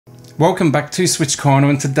Welcome back to SwitchCorner,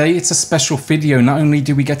 and today it's a special video. Not only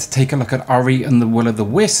do we get to take a look at Ori and the Will of the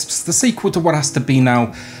Wisps, the sequel to what has to be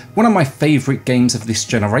now one of my favourite games of this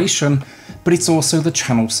generation, but it's also the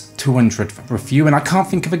channel's 200th review, and I can't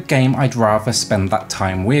think of a game I'd rather spend that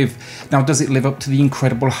time with. Now, does it live up to the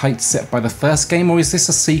incredible heights set by the first game, or is this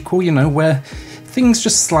a sequel, you know, where things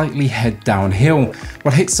just slightly head downhill?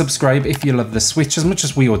 Well, hit subscribe if you love the Switch as much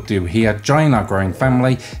as we all do here. Join our growing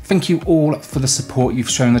family. Thank you all for the support you've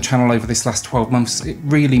shown the channel over this last 12 months. It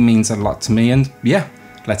really means a lot to me, and yeah,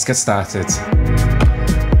 let's get started.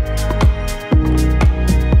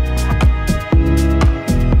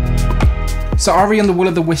 So Ori and the Will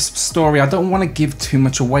of the Wisps story, I don't want to give too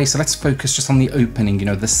much away, so let's focus just on the opening, you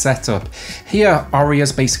know, the setup. Here, Ori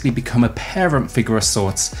has basically become a parent figure of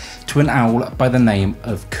sorts to an owl by the name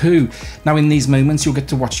of Ku. Now in these moments, you'll get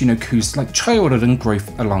to watch, you know, Ku's like childhood and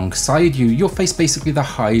growth alongside you. You'll face basically the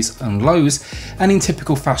highs and lows, and in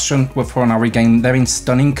typical fashion, well, for an Ori game, they're in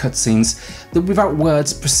stunning cutscenes that without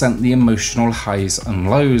words present the emotional highs and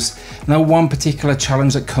lows. Now one particular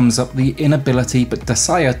challenge that comes up, the inability but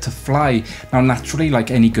desire to fly. Now naturally,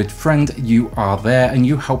 like any good friend, you are there and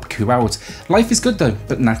you help Ku out. Life is good though,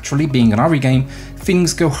 but naturally, being an Ori game,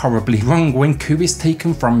 things go horribly wrong when Ku is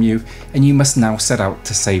taken from you and you must now set out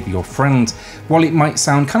to save your friend. While it might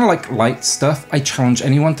sound kind of like light stuff, I challenge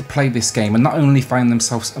anyone to play this game and not only find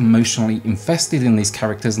themselves emotionally invested in these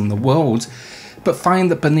characters and the world, but find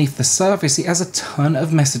that beneath the surface it has a ton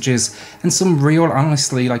of messages and some real,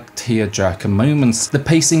 honestly, like tear-jerker moments. The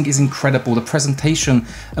pacing is incredible, the presentation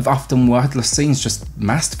of often wordless scenes just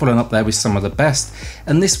masterful and up there with some of the best,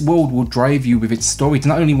 and this world will drive you with its story to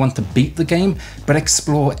not only want to beat the game, but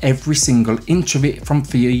explore every single inch of it from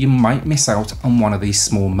fear you might miss out on one of these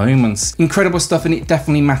small moments. Incredible stuff, and it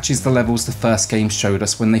definitely matches the levels the first game showed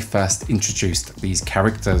us when they first introduced these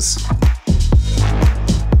characters.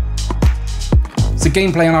 So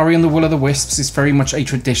gameplay on Ori and the Will of the Wisps is very much a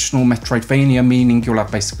traditional Metroidvania, meaning you'll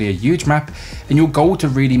have basically a huge map, and your goal to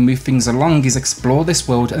really move things along is explore this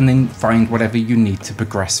world and then find whatever you need to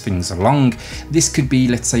progress things along. This could be,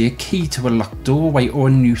 let's say, a key to a locked doorway or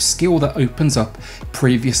a new skill that opens up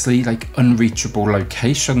previously like unreachable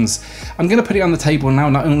locations. I'm going to put it on the table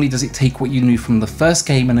now. Not only does it take what you knew from the first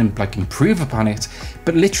game and then like improve upon it,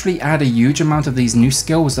 but literally add a huge amount of these new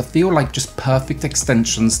skills that feel like just perfect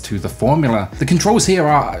extensions to the formula. The controls here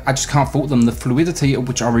are, I just can't fault them. The fluidity of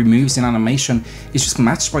which Ori moves in animation is just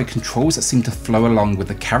matched by controls that seem to flow along with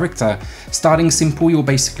the character. Starting simple, you'll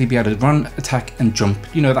basically be able to run, attack and jump,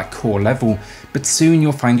 you know, that core level, but soon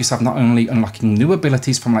you'll find yourself not only unlocking new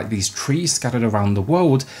abilities from like these trees scattered around the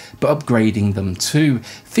world, but upgrading them too.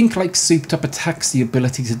 Think like souped up attacks, the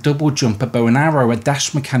ability to double jump, a bow and arrow, a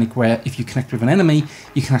dash mechanic where if you connect with an enemy,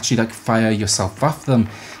 you can actually like fire yourself off them.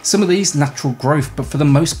 Some of these natural growth, but for the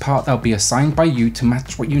most part they'll be assigned by you to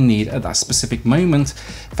match what you need at that specific moment,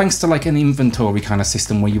 thanks to like an inventory kind of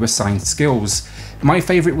system where you assign skills. My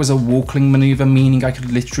favourite was a walkling manoeuvre, meaning I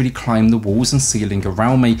could literally climb the walls and ceiling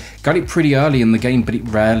around me. Got it pretty early in the game, but it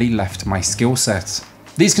rarely left my skill set.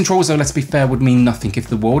 These controls though, let's be fair, would mean nothing if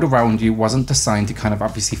the world around you wasn't designed to kind of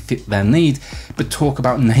obviously fit their need, but talk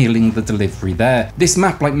about nailing the delivery there. This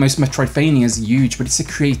map, like most Metroidvania, is huge, but it's the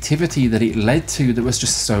creativity that it led to that was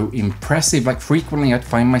just so impressive. Like frequently I'd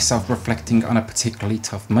find myself reflecting on a particularly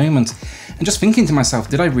tough moment and just thinking to myself,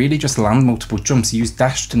 did I really just land multiple jumps, use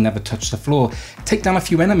dash to never touch the floor, take down a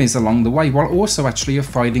few enemies along the way, while also actually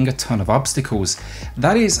avoiding a ton of obstacles?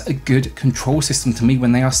 That is a good control system to me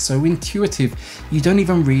when they are so intuitive, you don't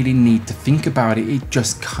even really need to think about it, it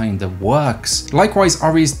just kind of works. Likewise,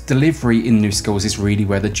 Ori's delivery in new skills is really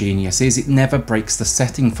where the genius is. It never breaks the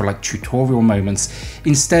setting for like tutorial moments.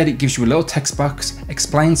 Instead, it gives you a little text box,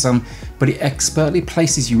 explains them, but it expertly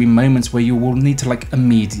places you in moments where you will need to like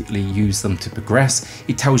immediately use them to progress.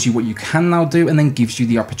 It tells you what you can now do and then gives you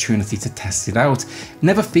the opportunity to test it out,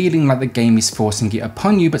 never feeling like the game is forcing it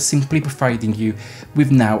upon you, but simply providing you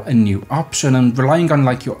with now a new option and relying on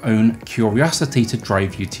like your own curiosity to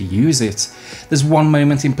drive you to use it. There's one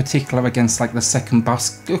moment in particular against like the second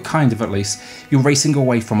boss, or kind of at least, you're racing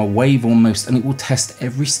away from a wave almost, and it will test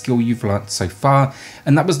every skill you've learnt so far,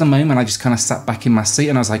 and that was the moment I just kind of sat back in my seat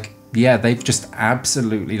and I was like, yeah, they've just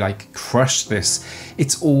absolutely like crushed this.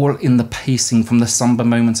 It's all in the pacing, from the somber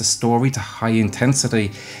moments of story to high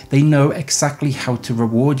intensity. They know exactly how to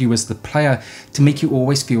reward you as the player to make you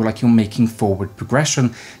always feel like you're making forward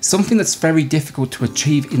progression, something that's very difficult to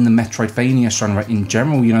achieve in the Metroidvania genre in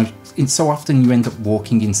general. You know, so often you end up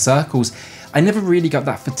walking in circles. I never really got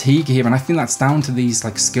that fatigue here, and I think that's down to these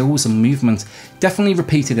like skills and movement. Definitely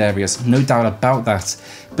repeated areas, no doubt about that.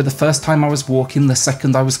 But the first time I was walking, the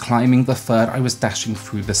second I was climbing, the third I was dashing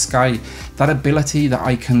through the sky. That ability that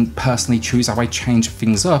I can personally choose how I change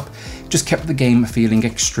things up just kept the game feeling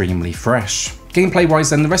extremely fresh. Gameplay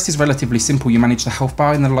wise then, the rest is relatively simple. You manage the health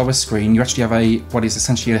bar in the lower screen. You actually have what is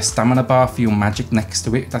essentially a stamina bar for your magic next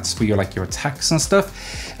to it. That's for your attacks and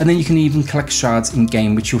stuff. And then you can even collect shards in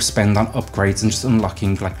game, which you'll spend on upgrades and just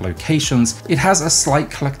unlocking like locations. It has a slight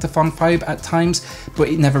collectathon vibe at times, but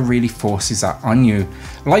it never really forces that on you.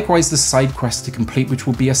 Likewise, the side quests to complete, which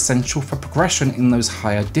will be essential for progression in those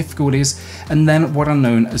higher difficulties, and then what are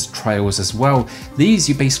known as trials as well. These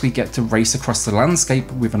you basically get to race across the landscape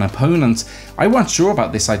with an opponent. I wasn't sure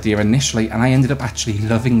about this idea initially, and I ended up actually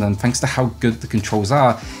loving them thanks to how good the controls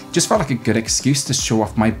are. It just felt like a good excuse to show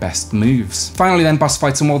off my best moves. Finally then, boss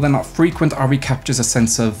fights, and while they're not frequent, are recaptures a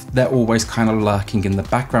sense of they're always kind of lurking in the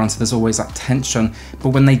background, so there's always that tension, but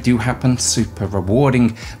when they do happen, super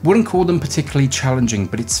rewarding. Wouldn't call them particularly challenging,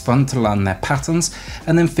 but it's fun to learn their patterns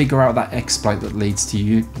and then figure out that exploit that leads to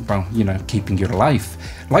you, well, you know, keeping your life.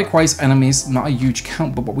 Likewise, enemies, not a huge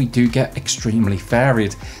count, but what we do get extremely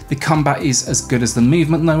varied. The combat is as good as the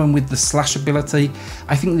movement though, and with the slash ability,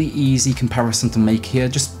 I think the easy comparison to make here,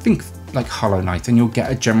 just think like Hollow Knight and you'll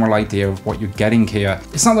get a general idea of what you're getting here.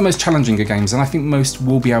 It's not the most challenging of games, and I think most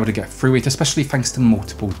will be able to get through it, especially thanks to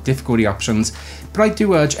multiple difficulty options, but I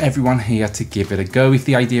do urge everyone here to give it a go if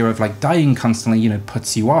the idea of like dying constantly, you know,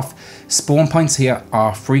 puts you off. Spawn points here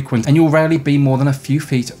are frequent, and you'll rarely be more than a few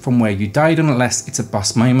feet from where you died unless it's a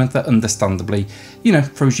boss moment that understandably, you know,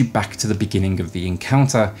 throws you back to the beginning of the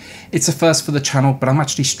encounter. It's a first for the channel, but I'm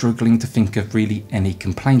actually struggling to think of really any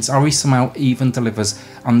complaints. RE somehow even delivers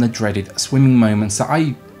on the dreaded swimming moments that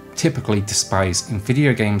I typically despise in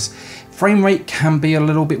video games. Frame rate can be a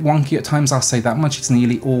little bit wonky at times, I'll say that much. It's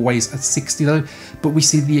nearly always at 60 though, but we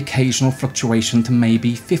see the occasional fluctuation to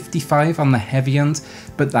maybe 55 on the heavy end,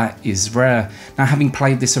 but that is rare. Now, having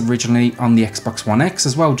played this originally on the Xbox One X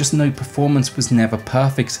as well, just know performance was never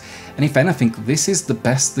perfect, and if anything, this is the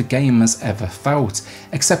best the game has ever felt.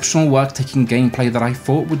 Exceptional work taking gameplay that I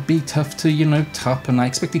thought would be tough to, you know, top, and I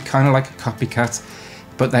expected kind of like a copycat,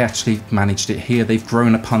 but they actually managed it here. They've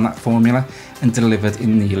grown upon that formula and delivered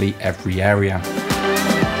in nearly every area.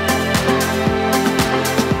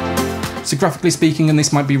 So graphically speaking, and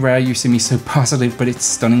this might be rare, you see me so positive, but it's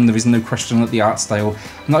stunning. There is no question that the art style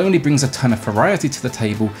not only brings a ton of variety to the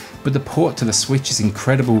table, but the port to the Switch is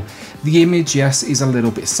incredible. The image, yes, is a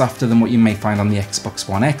little bit softer than what you may find on the Xbox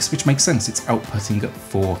One X, which makes sense, it's outputting at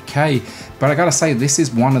 4K. But I gotta say, this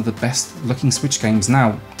is one of the best looking Switch games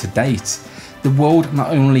now to date. The world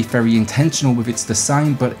not only very intentional with its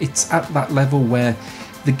design, but it's at that level where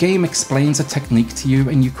the game explains a technique to you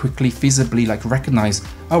and you quickly visibly like recognize,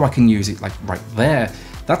 oh, I can use it like right there.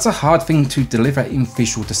 That's a hard thing to deliver in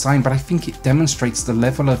visual design, but I think it demonstrates the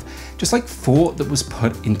level of just like thought that was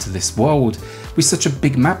put into this world. With such a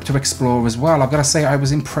big map to explore as well, I've got to say I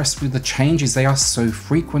was impressed with the changes. They are so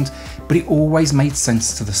frequent, but it always made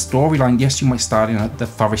sense to the storyline. Yes, you might start in the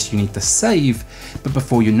forest you need to save, but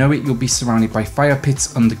before you know it, you'll be surrounded by fire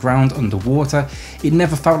pits, underground, underwater. It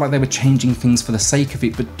never felt like they were changing things for the sake of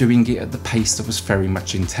it, but doing it at the pace that was very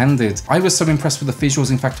much intended. I was so impressed with the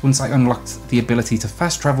visuals. In fact, once I unlocked the ability to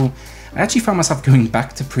fast travel, I actually found myself going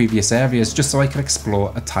back to previous areas just so I could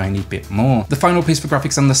explore a tiny bit more. The final piece for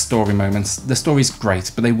graphics and the story moments. The story's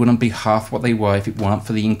great, but they wouldn't be half what they were if it weren't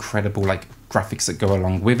for the incredible graphics that go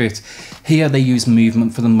along with it. Here they use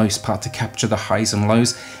movement for the most part to capture the highs and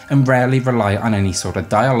lows and rarely rely on any sort of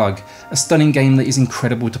dialogue. A stunning game that is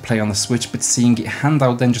incredible to play on the Switch, but seeing it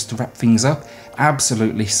handheld then just to wrap things up,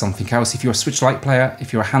 absolutely something else. If you're a Switch Lite player,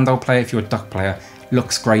 if you're a handheld player, if you're a dock player,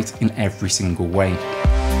 looks great in every single way.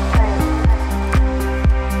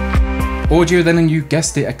 Audio then, and you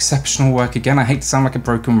guessed it, exceptional work again. I hate to sound like a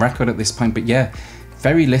broken record at this point, but yeah,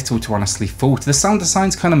 very little to honestly fault. The sound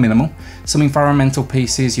design's kind of minimal, some environmental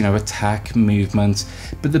pieces, you know, attack, movement,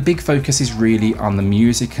 but the big focus is really on the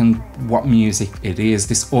music and what music it is.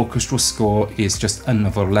 This orchestral score is just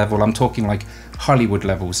another level. I'm talking like Hollywood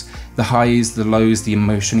levels. The highs, the lows, the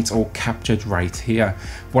emotion, it's all captured right here.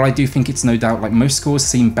 While I do think it's no doubt like most scores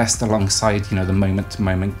seem best alongside, you know, the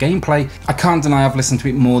moment-to-moment gameplay, I can't deny I've listened to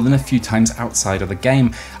it more than a few times outside of the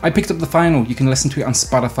game. I picked up the final. You can listen to it on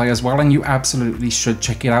Spotify as well, and you absolutely should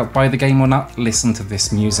check it out. Buy the game or not, listen to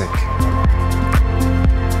this music.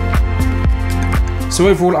 So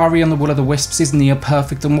overall, RE and the Will of the Wisps is near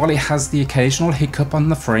perfect, and while it has the occasional hiccup on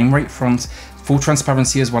the frame rate front, Full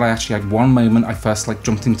transparency as well, I actually had one moment I first like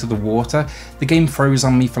jumped into the water. The game froze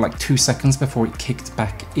on me for like 2 seconds before it kicked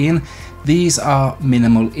back in. These are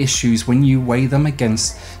minimal issues when you weigh them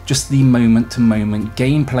against just the moment-to-moment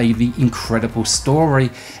gameplay, the incredible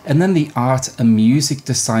story, and then the art and music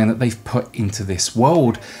design that they've put into this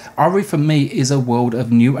world. Ori for me is a world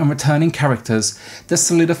of new and returning characters that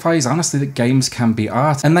solidifies honestly that games can be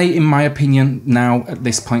art, and they, in my opinion, now at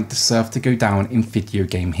this point deserve to go down in video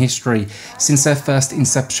game history. Since their first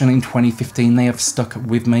inception in 2015, they have stuck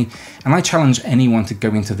with me, and I challenge anyone to go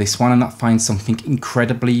into this one and not find something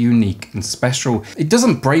incredibly unique and special. It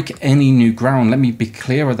doesn't break any new ground, let me be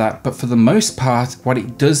clear of that, but for the most part, what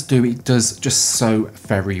it does do, it does just so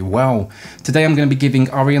very well. Today I'm going to be giving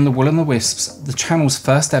Ori and the Will and the Wisps the channel's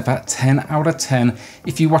first ever 10 out of 10.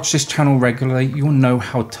 If you watch this channel regularly, you'll know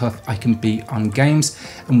how tough I can be on games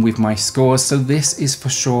and with my scores, so this is for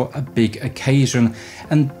sure a big occasion,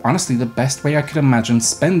 and honestly the best way I could imagine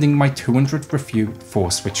spending my 200th review for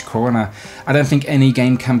SwitchCorner. I don't think any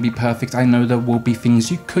game can be perfect. I know there will be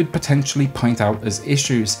things you could potentially point out as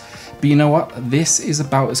issues, but you know what, this is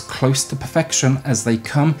about as close to perfection as they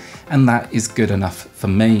come, and that is good enough for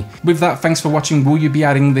me. With that, thanks for watching. Will you be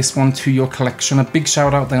adding this one to your collection? A big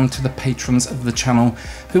shout out then to the patrons of the channel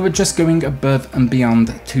who are just going above and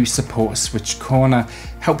beyond to support SwitchCorner.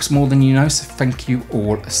 Helps more than you know, so thank you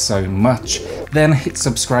all so much. Then hit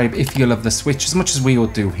subscribe if you love the Switch as much as we all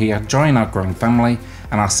do here. Join our growing family,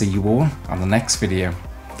 and I'll see you all on the next video.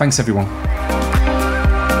 Thanks everyone.